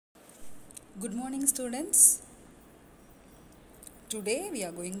Good morning, students. Today we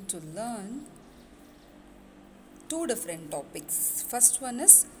are going to learn two different topics. First one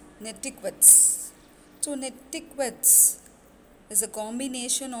is Nettiqutes. So, Nettiqutes is a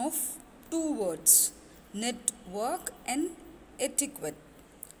combination of two words, network and etiquette.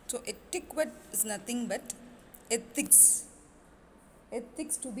 So, etiquette is nothing but ethics.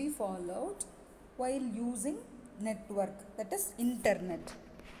 Ethics to be followed while using network, that is internet.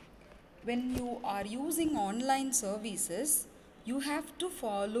 When you are using online services, you have to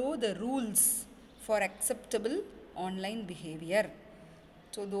follow the rules for acceptable online behavior.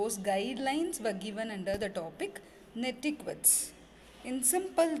 So those guidelines were given under the topic Nettiquettes. In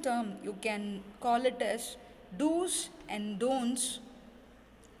simple term, you can call it as do's and don'ts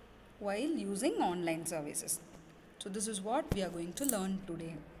while using online services. So this is what we are going to learn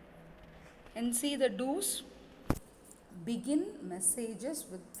today. And see the do's. Begin messages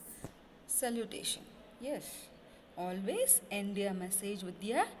with salutation. Yes. Always end your message with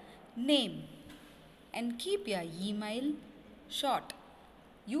your name. And keep your email short.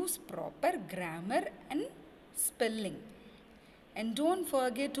 Use proper grammar and spelling. And don't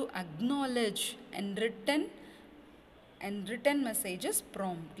forget to acknowledge and return messages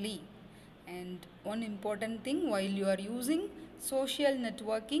promptly. And one important thing, while you are using social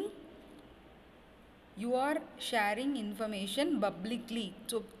networking, you are sharing information publicly.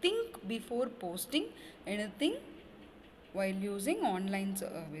 So think before posting anything while using online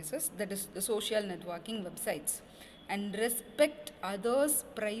services, that is the social networking websites. And respect others'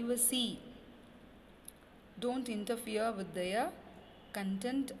 privacy. Don't interfere with their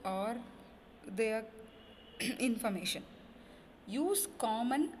content or their information. Use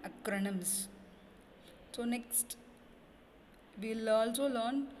common acronyms. So next we'll also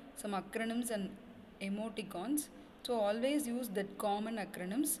learn some acronyms and emoticons. So always use that common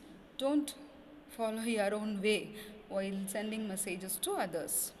acronyms. Don't follow your own way while sending messages to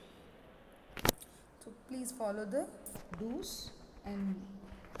others. So please follow the do's, and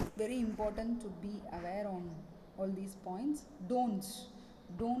very important to be aware on all these points. Don'ts.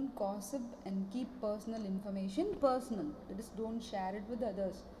 Don't gossip and keep personal information personal. That is, don't share it with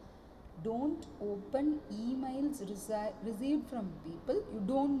others. Don't open emails received from people you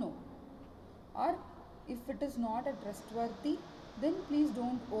don't know. Or if it is not a trustworthy, then please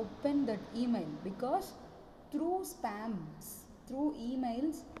don't open that email, because through spams, through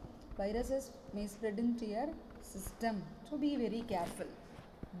emails, viruses may spread into your system. So be very careful.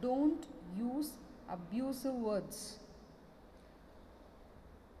 Don't use abusive words.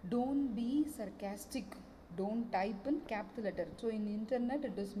 Don't be sarcastic. Don't type in capital letter. So in internet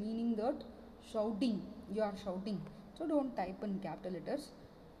it is meaning that shouting, you are shouting. So don't type in capital letters.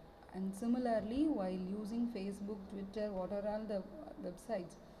 And similarly, while using Facebook, Twitter, what are all the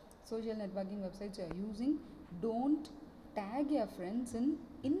websites, social networking websites you are using, don't tag your friends in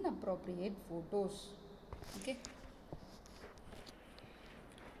inappropriate photos. Okay.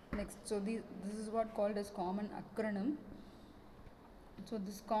 Next, so this is what called as common acronym. So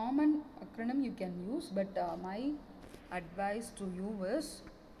this common acronym you can use, but my advice to you is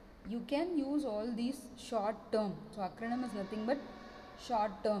you can use all these short term. So acronym is nothing but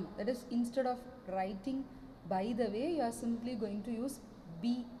short term. That is, instead of writing by the way, you are simply going to use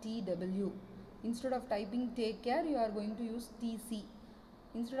BTW. Instead of typing take care, you are going to use TC.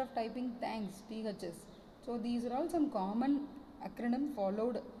 Instead of typing thanks, THS. So these are all some common acronym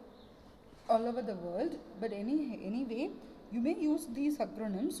followed all over the world, but anyway, you may use these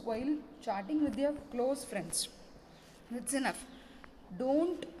acronyms while chatting with your close friends. That's enough.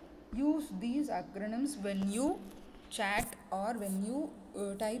 Don't use these acronyms when you chat or when you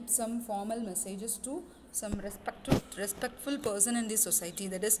type some formal messages to some respectful person in the society,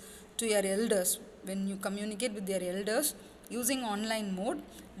 that is to your elders. When you communicate with your elders using online mode,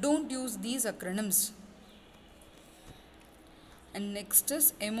 don't use these acronyms. And next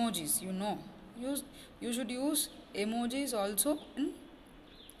is emojis. You should use emojis also in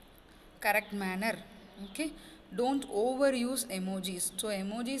correct manner. Okay, don't overuse emojis. So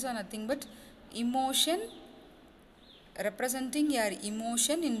emojis are nothing but emotion, representing your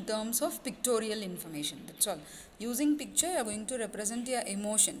emotion in terms of pictorial information. That's all. Using picture, you are going to represent your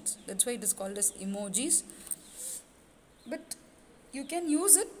emotions. That's why it is called as emojis. But you can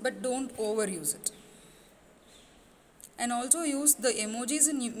use it, but don't overuse it. And also use the emojis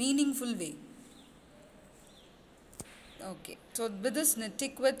in a meaningful way. Okay, so with this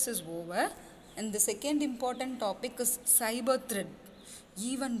Nettiquettes is over, and the second important topic is cyber threat.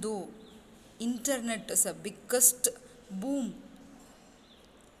 Even though internet is a biggest boom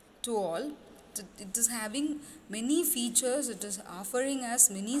to all, It is having many features, it is offering us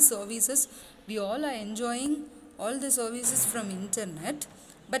many services. We all are enjoying all the services from internet,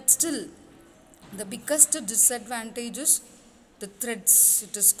 but still the biggest disadvantage is the threats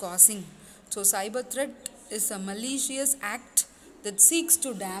it is causing. So, cyber threat is a malicious act that seeks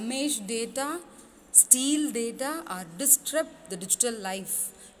to damage data, steal data, or disrupt the digital life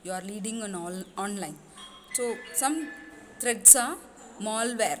you are leading on online. So, some threats are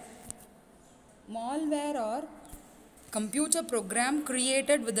malware. Malware or computer program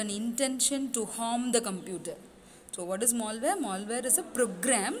created with an intention to harm the computer. So what is malware? Malware is a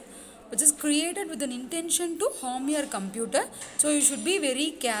program which is created with an intention to harm your computer. So you should be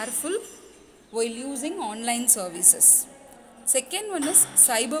very careful while using online services. Second one is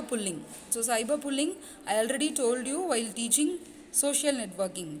cyberbullying. So cyberbullying, I already told you while teaching social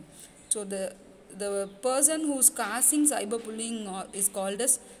networking. So the person who is causing cyberbullying is called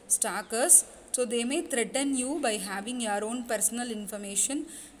as stalkers. So they may threaten you by having your own personal information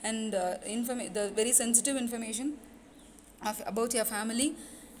and the very sensitive information about your family.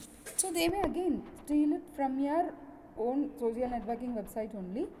 So they may again steal it from your own social networking website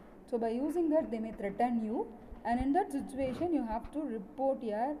only. So by using that, they may threaten you, and in that situation you have to report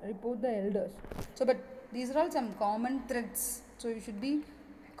the elders. So but these are all some common threats. So you should be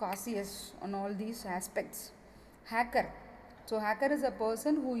cautious on all these aspects. Hacker. So hacker is a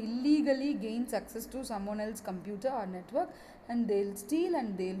person who illegally gains access to someone else's computer or network, and they'll steal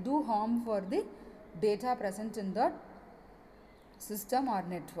and they'll do harm for the data present in that system or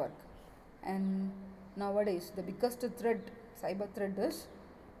network. And nowadays the biggest threat, cyber threat, is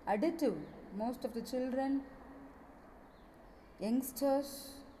addictive. Most of the children,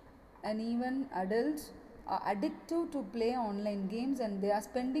 youngsters, and even adults are addictive to play online games, and they are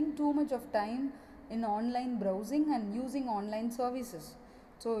spending too much of time in online browsing and using online services.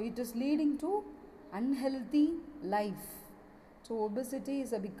 So it is leading to unhealthy life. So obesity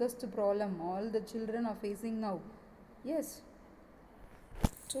is the biggest problem all the children are facing now. Yes.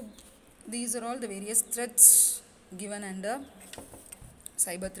 So these are all the various threats given under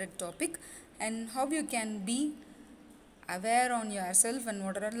cyber threat topic, and how you can be aware on yourself and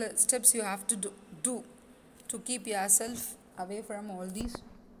what are the steps you have to do to keep yourself away from all these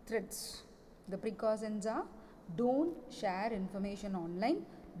threats. The precautions are: don't share information online,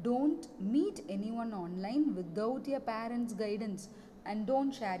 don't meet anyone online without your parents' guidance, and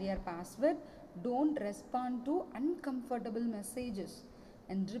don't share your password, don't respond to uncomfortable messages,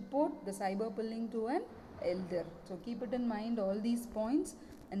 and report the cyberbullying to an elder. So keep it in mind all these points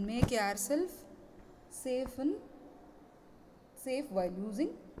and make yourself safe while using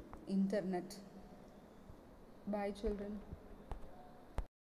internet. Bye children.